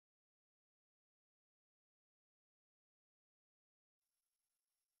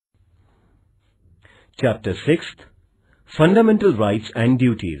Chapter 6, Fundamental Rights and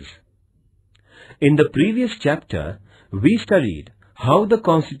Duties. In the previous chapter, we studied how the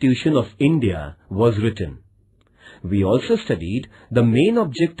Constitution of India was written. We also studied the main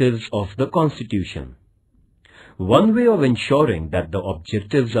objectives of the Constitution. One way of ensuring that the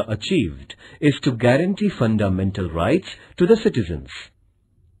objectives are achieved is to guarantee fundamental rights to the citizens.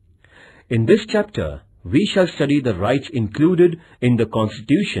 In this chapter, we shall study the rights included in the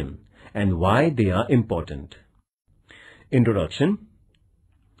Constitution and why they are important. Introduction.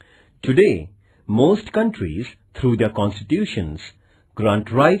 Today, most countries, through their constitutions,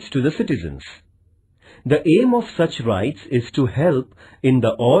 grant rights to the citizens. The aim of such rights is to help in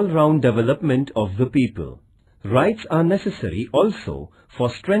the all-round development of the people. Rights are necessary also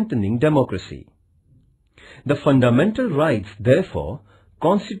for strengthening democracy. The fundamental rights, therefore,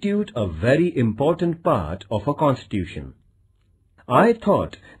 constitute a very important part of a constitution. I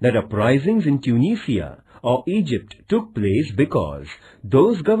thought that uprisings in Tunisia or Egypt took place because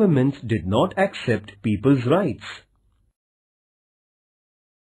those governments did not accept people's rights.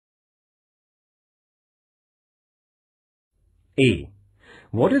 A.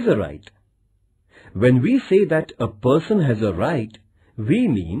 What is a right? When we say that a person has a right, we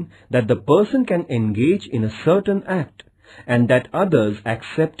mean that the person can engage in a certain act and that others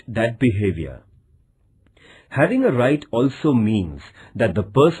accept that behavior. Having a right also means that the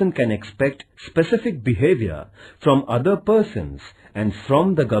person can expect specific behavior from other persons and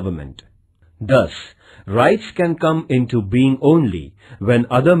from the government. Thus, rights can come into being only when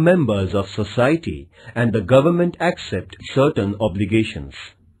other members of society and the government accept certain obligations.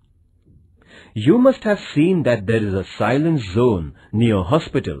 You must have seen that there is a silence zone near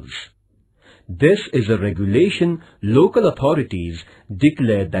hospitals. This is a regulation local authorities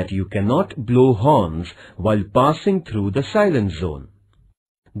declare that you cannot blow horns while passing through the silence zone.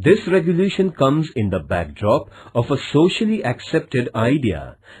 This regulation comes in the backdrop of a socially accepted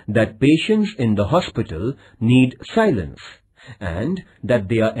idea that patients in the hospital need silence and that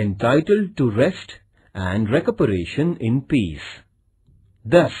they are entitled to rest and recuperation in peace.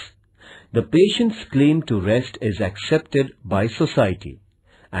 Thus, the patient's claim to rest is accepted by society,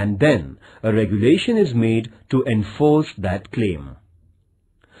 and then a regulation is made to enforce that claim.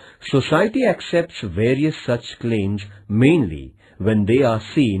 Society accepts various such claims mainly when they are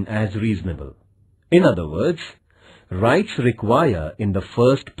seen as reasonable. In other words, rights require in the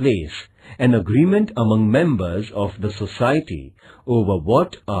first place an agreement among members of the society over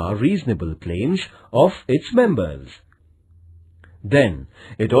what are reasonable claims of its members. Then,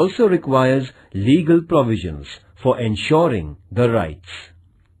 it also requires legal provisions for ensuring the rights.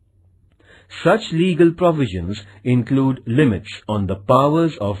 Such legal provisions include limits on the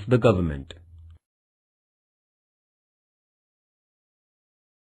powers of the government.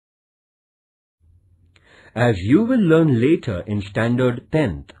 As you will learn later in Standard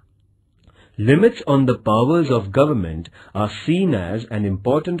 10th, limits on the powers of government are seen as an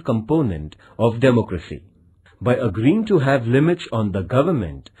important component of democracy. By agreeing to have limits on the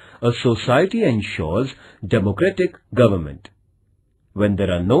government, a society ensures democratic government. When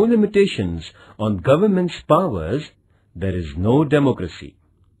there are no limitations on government's powers, there is no democracy.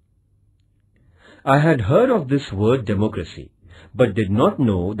 I had heard of this word democracy, but did not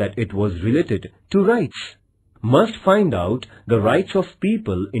know that it was related to rights. Must find out the rights of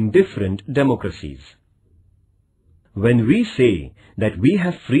people in different democracies. When we say that we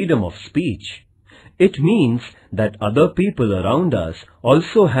have freedom of speech, it means that other people around us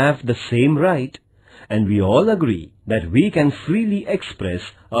also have the same right, and we all agree that we can freely express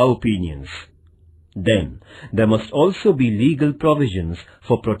our opinions. Then, there must also be legal provisions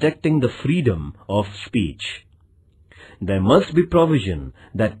for protecting the freedom of speech. There must be provision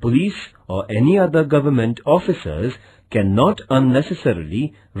that police or any other government officers cannot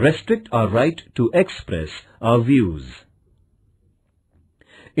unnecessarily restrict our right to express our views.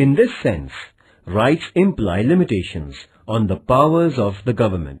 In this sense, rights imply limitations on the powers of the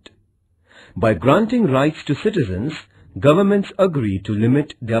government. By granting rights to citizens, governments agree to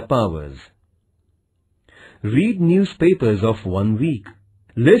limit their powers. Read newspapers of 1 week.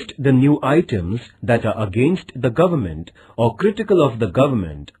 List the new items that are against the government or critical of the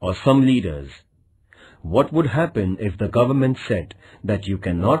government or some leaders. What would happen if the government said that you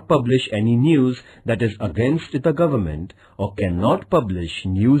cannot publish any news that is against the government or cannot publish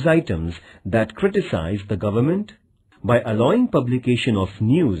news items that criticize the government? By allowing publication of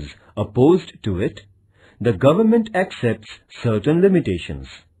news opposed to it, the government accepts certain limitations.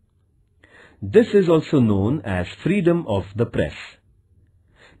 This is also known as freedom of the press.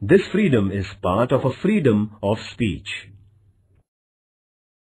 This freedom is part of a freedom of speech.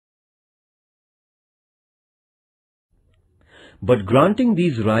 But granting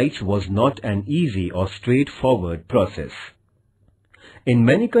these rights was not an easy or straightforward process. In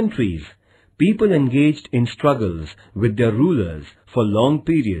many countries, people engaged in struggles with their rulers for long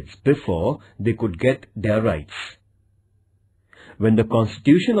periods before they could get their rights. When the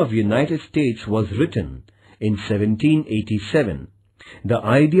Constitution of the United States was written in 1787, the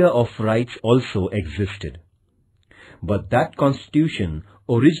idea of rights also existed. But that Constitution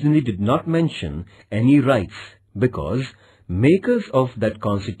originally did not mention any rights because makers of that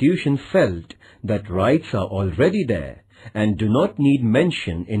Constitution felt that rights are already there and do not need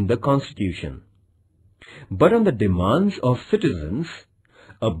mention in the Constitution. But on the demands of citizens,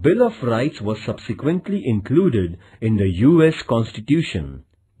 a Bill of Rights was subsequently included in the US Constitution,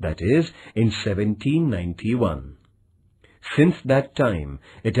 that is, in 1791. Since that time,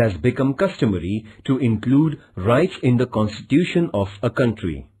 it has become customary to include rights in the Constitution of a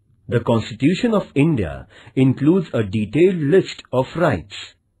country. The Constitution of India includes a detailed list of rights.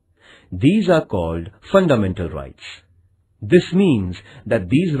 These are called fundamental rights. This means that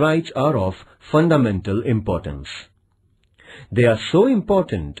these rights are of fundamental importance. They are so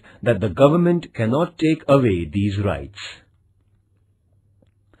important that the government cannot take away these rights.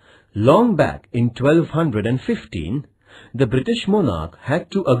 Long back in 1215, the British monarch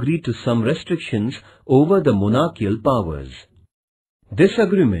had to agree to some restrictions over the monarchical powers. This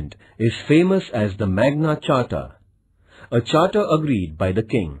agreement is famous as the Magna Charta, a charter agreed by the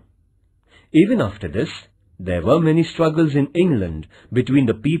king. Even after this, there were many struggles in England between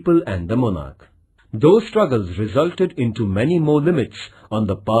the people and the monarch. Those struggles resulted into many more limits on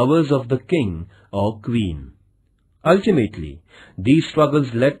the powers of the king or queen. Ultimately, these struggles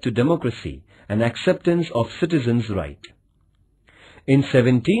led to democracy and acceptance of citizens' rights. In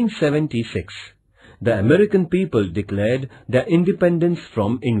 1776, the American people declared their independence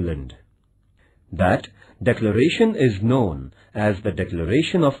from England. That declaration is known as the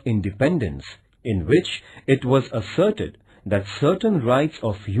Declaration of Independence, in which it was asserted that certain rights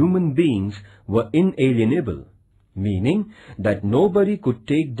of human beings were inalienable, meaning that nobody could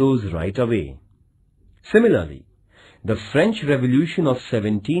take those rights away. Similarly, the French Revolution of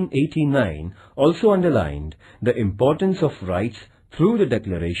 1789 also underlined the importance of rights through the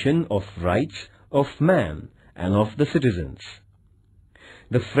Declaration of Rights of Man and of the Citizens.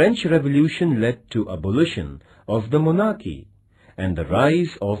 The French Revolution led to abolition of the monarchy and the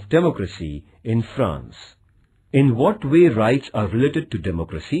rise of democracy in France. In what way rights are related to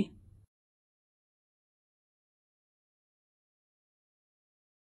democracy?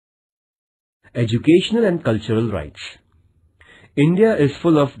 Educational and cultural rights. India is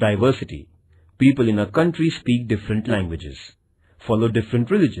full of diversity. People in a country speak different languages, follow different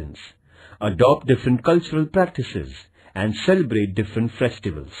religions, adopt different cultural practices, and celebrate different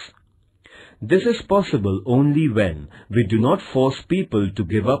festivals. This is possible only when we do not force people to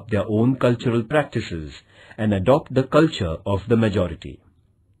give up their own cultural practices and adopt the culture of the majority.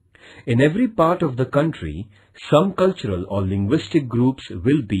 In every part of the country, some cultural or linguistic groups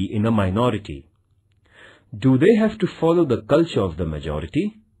will be in a minority. Do they have to follow the culture of the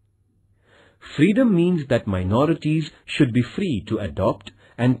majority? Freedom means that minorities should be free to adopt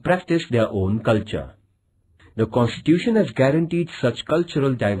and practice their own culture. The Constitution has guaranteed such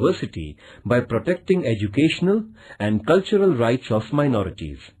cultural diversity by protecting educational and cultural rights of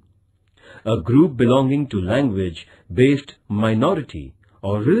minorities. A group belonging to language-based minority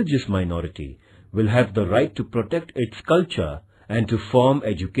or religious minority will have the right to protect its culture and to form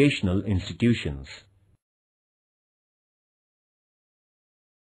educational institutions.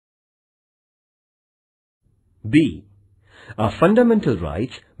 B. Are fundamental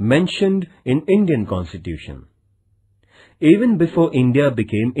rights mentioned in Indian Constitution. Even before India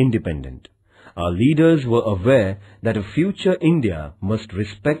became independent, our leaders were aware that a future India must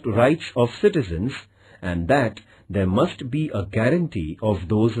respect rights of citizens and that there must be a guarantee of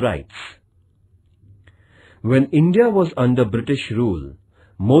those rights. When India was under British rule,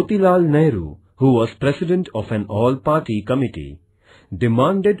 Motilal Nehru, who was president of an all-party committee,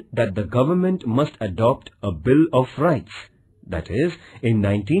 demanded that the government must adopt a Bill of Rights, that is, in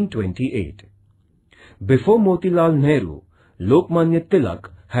 1928. Before Motilal Nehru, Lokmanya Tilak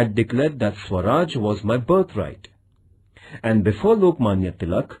had declared that Swaraj was my birthright. And before Lokmanya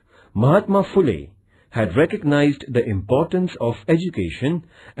Tilak, Mahatma Phule had recognized the importance of education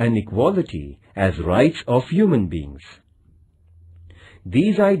and equality as rights of human beings.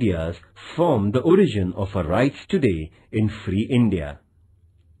 These ideas form the origin of our rights today in free India.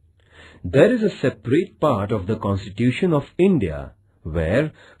 There is a separate part of the Constitution of India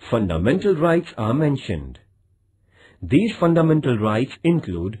where fundamental rights are mentioned. These fundamental rights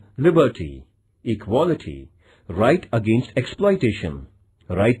include liberty, equality, right against exploitation,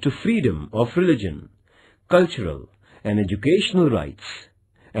 right to freedom of religion, cultural and educational rights,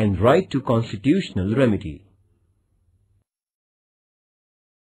 and right to constitutional remedy.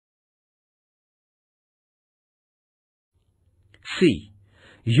 C.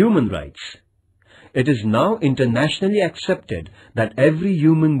 Human rights. It is now internationally accepted that every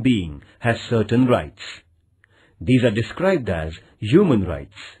human being has certain rights. These are described as human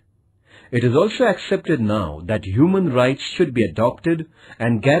rights. It is also accepted now that human rights should be adopted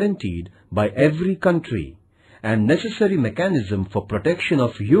and guaranteed by every country, and necessary mechanism for protection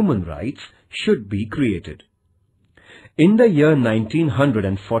of human rights should be created. In the year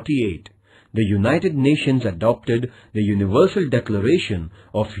 1948, the United Nations adopted the Universal Declaration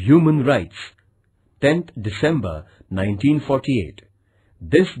of Human Rights, 10th December 1948.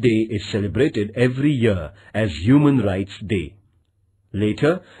 This day is celebrated every year as Human Rights Day.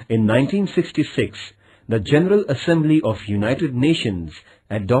 Later, in 1966, the General Assembly of United Nations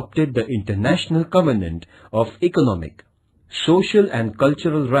adopted the International Covenant of Economic, Social and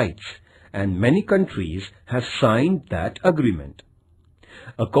Cultural Rights, and many countries have signed that agreement.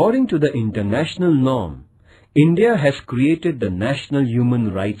 According to the international norm, India has created the National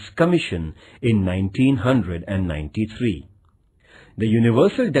Human Rights Commission in 1993. The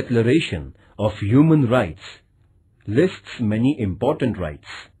Universal Declaration of Human Rights lists many important rights.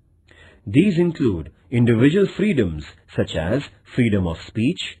 These include individual freedoms such as freedom of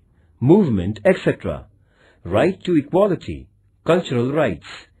speech, movement, etc., right to equality, cultural rights,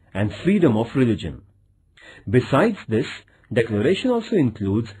 and freedom of religion. Besides this, Declaration also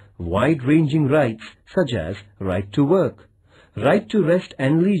includes wide-ranging rights such as right to work, right to rest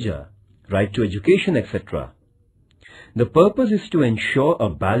and leisure, right to education, etc. The purpose is to ensure a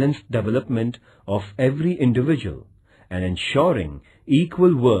balanced development of every individual and ensuring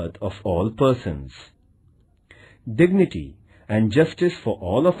equal worth of all persons. Dignity and justice for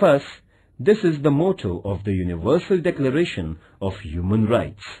all of us, this is the motto of the Universal Declaration of Human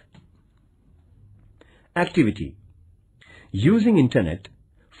Rights. Activity. Using Internet,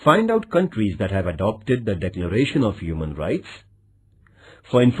 find out countries that have adopted the Declaration of Human Rights.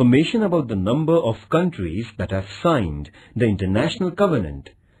 For information about the number of countries that have signed the International Covenant,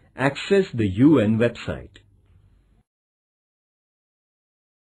 access the UN website.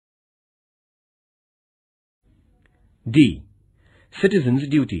 D. Citizens'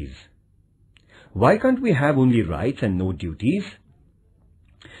 duties. Why can't we have only rights and no duties?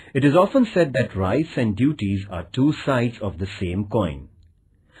 It is often said that rights and duties are two sides of the same coin.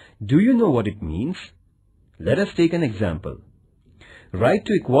 Do you know what it means? Let us take an example. Right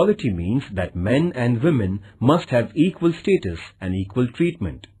to equality means that men and women must have equal status and equal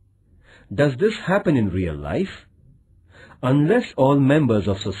treatment. Does this happen in real life? Unless all members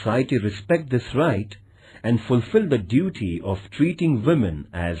of society respect this right and fulfill the duty of treating women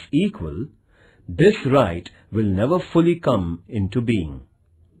as equal, this right will never fully come into being.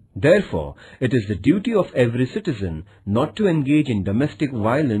 Therefore, it is the duty of every citizen not to engage in domestic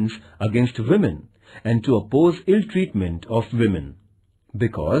violence against women and to oppose ill treatment of women,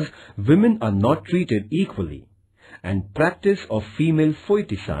 because women are not treated equally and practice of female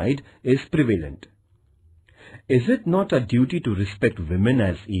foeticide is prevalent. Is it not a duty to respect women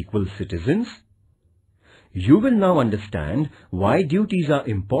as equal citizens? You will now understand why duties are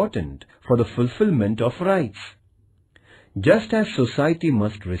important for the fulfillment of rights. Just as society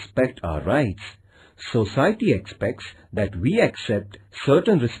must respect our rights, society expects that we accept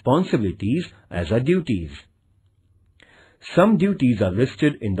certain responsibilities as our duties. Some duties are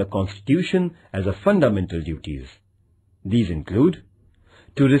listed in the Constitution as a fundamental duties. These include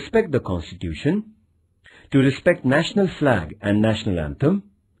to respect the Constitution, to respect national flag and national anthem,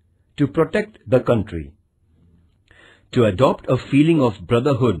 to protect the country, to adopt a feeling of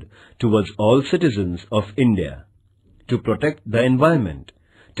brotherhood towards all citizens of India, to protect the environment,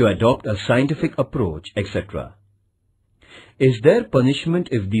 to adopt a scientific approach, etc. Is there punishment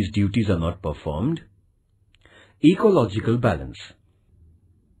if these duties are not performed? Ecological balance.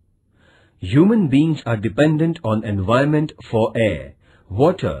 Human beings are dependent on environment for air,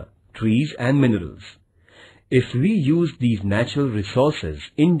 water, trees and minerals. If we use these natural resources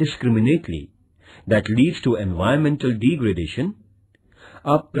indiscriminately, that leads to environmental degradation.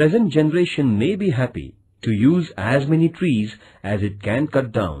 Our present generation may be happy to use as many trees as it can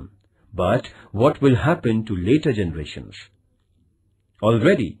cut down, but what will happen to later generations?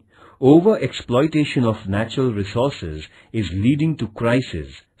 Already, over-exploitation of natural resources is leading to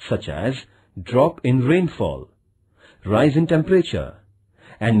crises such as drop in rainfall, rise in temperature,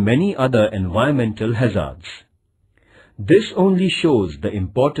 and many other environmental hazards. This only shows the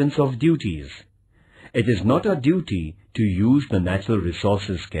importance of duties, It is not our duty to use the natural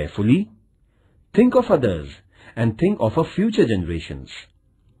resources carefully? Think of others and think of our future generations.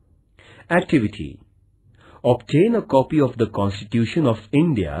 Activity. Obtain a copy of the Constitution of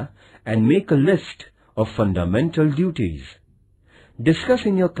India and make a list of fundamental duties. Discuss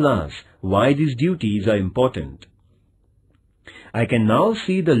in your class why these duties are important. I can now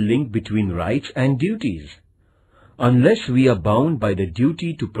see the link between rights and duties. Unless we are bound by the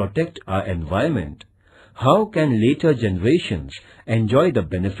duty to protect our environment, how can later generations enjoy the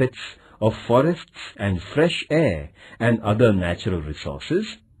benefits of forests and fresh air and other natural resources?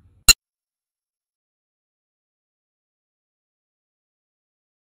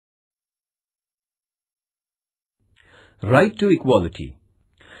 Right to equality.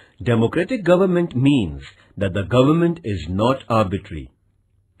 Democratic government means that the government is not arbitrary.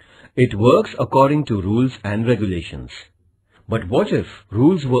 It works according to rules and regulations. But what if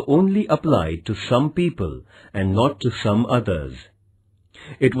rules were only applied to some people and not to some others?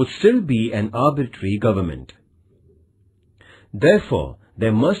 It would still be an arbitrary government. Therefore,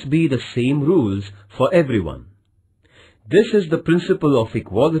 there must be the same rules for everyone. This is the principle of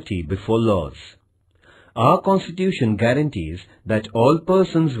equality before laws. Our Constitution guarantees that all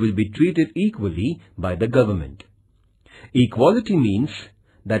persons will be treated equally by the government. Equality means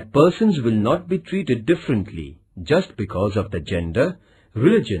that persons will not be treated differently just because of the gender,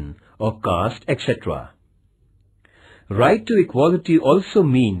 religion or caste, etc. Right to equality also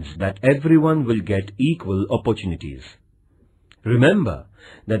means that everyone will get equal opportunities. Remember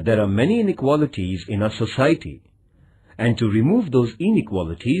that there are many inequalities in our society, and to remove those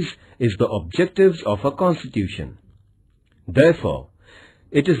inequalities is the objectives of our Constitution. Therefore,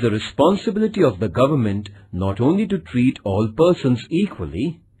 it is the responsibility of the government not only to treat all persons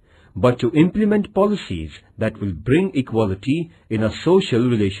equally, but to implement policies that will bring equality in our social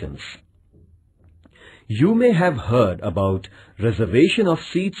relations. You may have heard about reservation of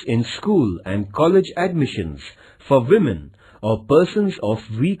seats in school and college admissions for women or persons of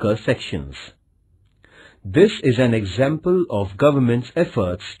weaker sections. This is an example of government's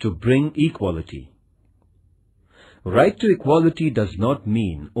efforts to bring equality. Right to equality does not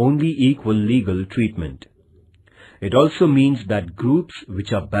mean only equal legal treatment. It also means that groups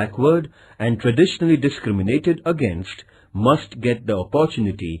which are backward and traditionally discriminated against must get the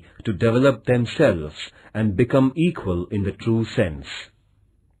opportunity to develop themselves and become equal in the true sense.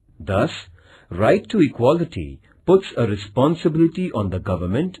 Thus, right to equality puts a responsibility on the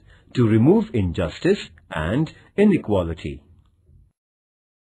government to remove injustice and inequality.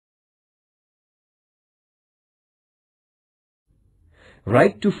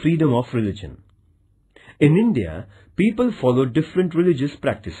 Right to freedom of religion. In India, people follow different religious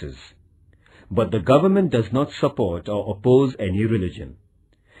practices, but the government does not support or oppose any religion.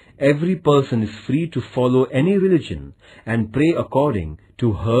 Every person is free to follow any religion and pray according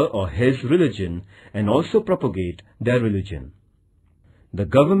to her or his religion and also propagate their religion. The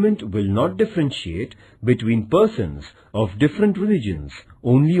government will not differentiate between persons of different religions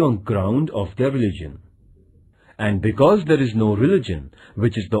only on ground of their religion. And because there is no religion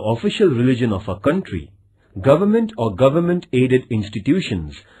which is the official religion of our country, government or government-aided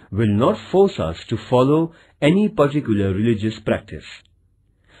institutions will not force us to follow any particular religious practice.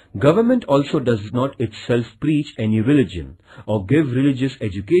 Government also does not itself preach any religion or give religious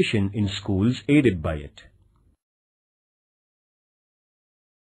education in schools aided by it.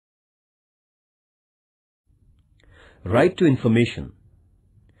 Right to information.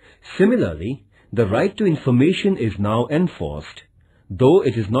 Similarly, the right to information is now enforced, though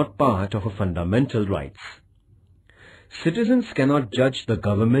it is not part of our fundamental rights. Citizens cannot judge the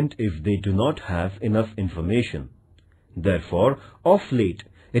government if they do not have enough information. Therefore, of late,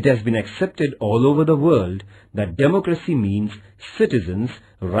 it has been accepted all over the world that democracy means citizens'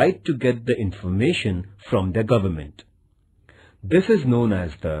 right to get the information from their government. This is known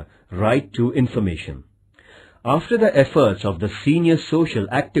as the right to information. After the efforts of the senior social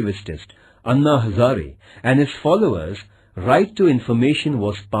activist Anna Hazare and his followers, right to information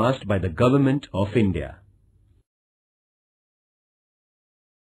was passed by the government of India.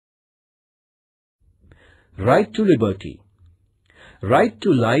 Right to liberty. Right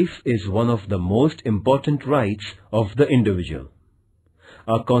to life is one of the most important rights of the individual.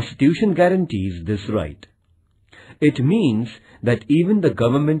 Our Constitution guarantees this right. It means that even the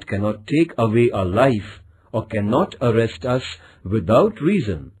government cannot take away our life or cannot arrest us without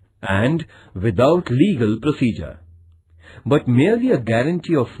reason and without legal procedure. But merely a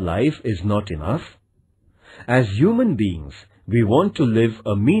guarantee of life is not enough. As human beings, we want to live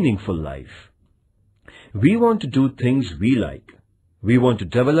a meaningful life. We want to do things we like. We want to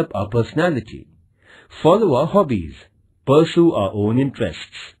develop our personality. follow our hobbies, pursue our own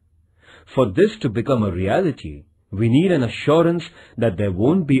interests. For this to become a reality, we need an assurance that there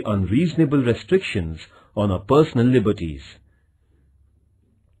won't be unreasonable restrictions on our personal liberties.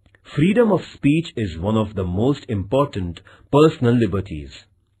 Freedom of speech is one of the most important personal liberties.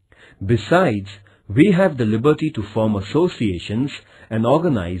 Besides, we have the liberty to form associations and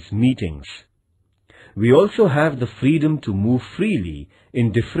organize meetings. We also have the freedom to move freely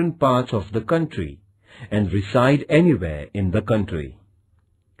in different parts of the country and reside anywhere in the country.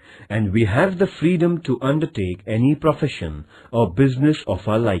 And we have the freedom to undertake any profession or business of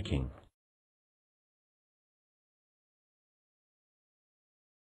our liking.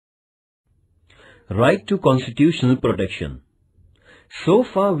 Right to constitutional protection. So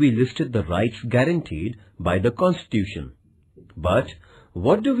far we listed the rights guaranteed by the Constitution. But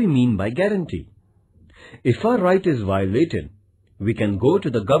what do we mean by guarantee? If our right is violated, we can go to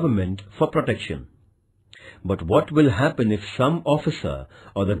the government for protection. But what will happen if some officer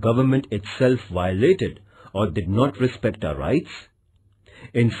or the government itself violated or did not respect our rights?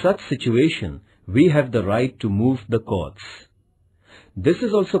 In such situation, we have the right to move the courts. This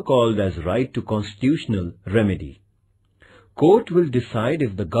is also called as right to constitutional remedy. Court will decide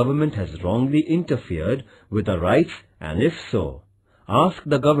if the government has wrongly interfered with our rights, and if so, ask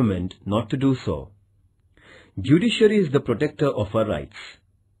the government not to do so. Judiciary is the protector of our rights.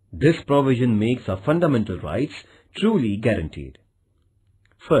 This provision makes our fundamental rights truly guaranteed.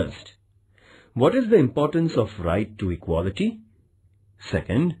 First, what is the importance of right to equality?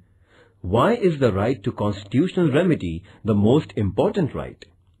 Second, why is the right to constitutional remedy the most important right?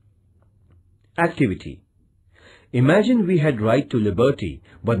 Activity. Imagine we had right to liberty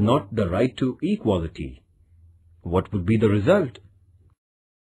but not the right to equality. What would be the result?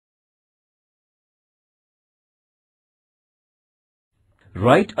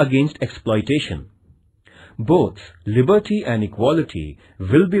 Right against exploitation. Both liberty and equality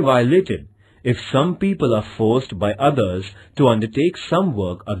will be violated if some people are forced by others to undertake some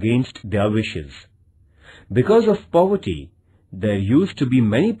work against their wishes. Because of poverty, there used to be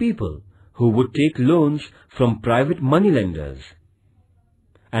many people who would take loans from private moneylenders,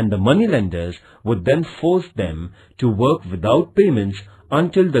 and the moneylenders would then force them to work without payments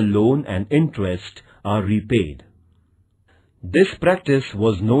until the loan and interest are repaid. This practice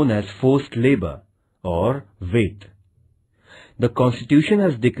was known as forced labor or wait. The Constitution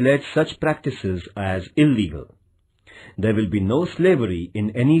has declared such practices as illegal. There will be no slavery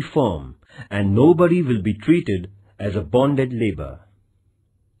in any form, and nobody will be treated as a bonded labor.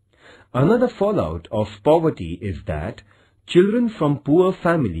 Another fallout of poverty is that children from poor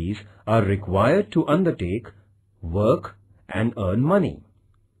families are required to undertake work and earn money.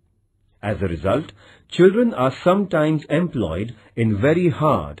 As a result, children are sometimes employed in very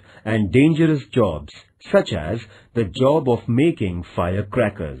hard and dangerous jobs, such as the job of making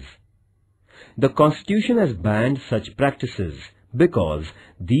firecrackers. The Constitution has banned such practices because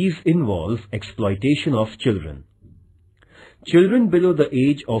these involve exploitation of children. Children below the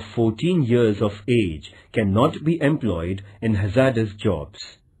age of 14 years of age cannot be employed in hazardous jobs.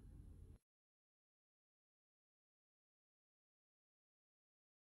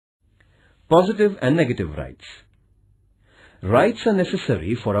 Positive and negative rights. Rights are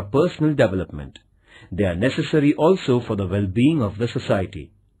necessary for our personal development. They are necessary also for the well-being of the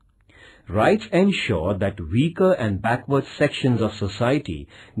society. Rights ensure that weaker and backward sections of society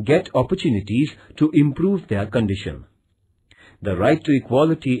get opportunities to improve their condition. The right to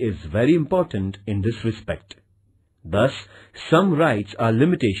equality is very important in this respect. Thus, some rights are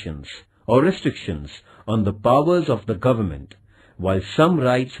limitations or restrictions on the powers of the government, while some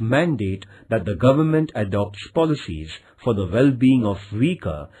rights mandate that the government adopts policies for the well-being of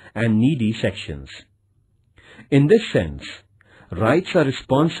weaker and needy sections. In this sense, rights are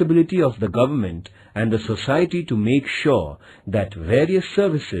responsibility of the government and the society to make sure that various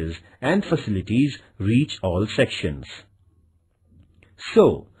services and facilities reach all sections.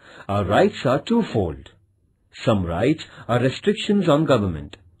 So, our rights are twofold. Some rights are restrictions on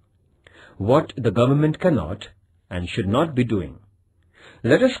government, what the government cannot and should not be doing.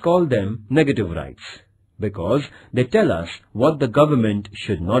 Let us call them negative rights, because they tell us what the government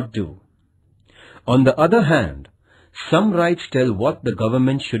should not do. On the other hand, some rights tell what the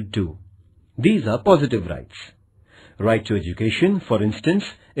government should do. These are positive rights. Right to education, for instance,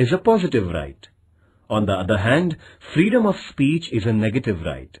 is a positive right. On the other hand, freedom of speech is a negative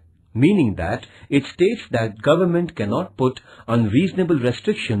right, meaning that it states that government cannot put unreasonable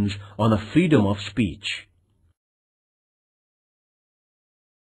restrictions on a freedom of speech.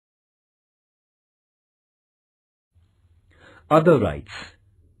 Other rights.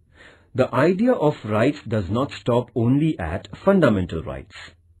 The idea of rights does not stop only at fundamental rights.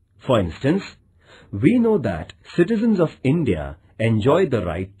 For instance, we know that citizens of India enjoy the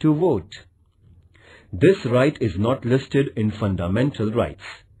right to vote. This right is not listed in fundamental rights,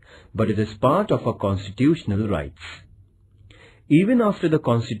 but it is part of our constitutional rights. Even after the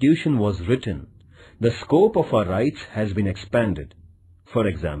Constitution was written, the scope of our rights has been expanded. For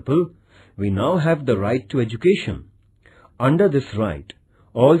example, we now have the right to education. Under this right,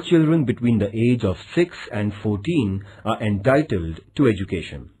 all children between the age of 6 and 14 are entitled to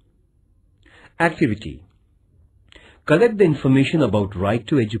education. Activity. Collect the information about right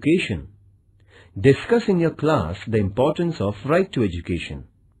to education. Discuss in your class the importance of right to education.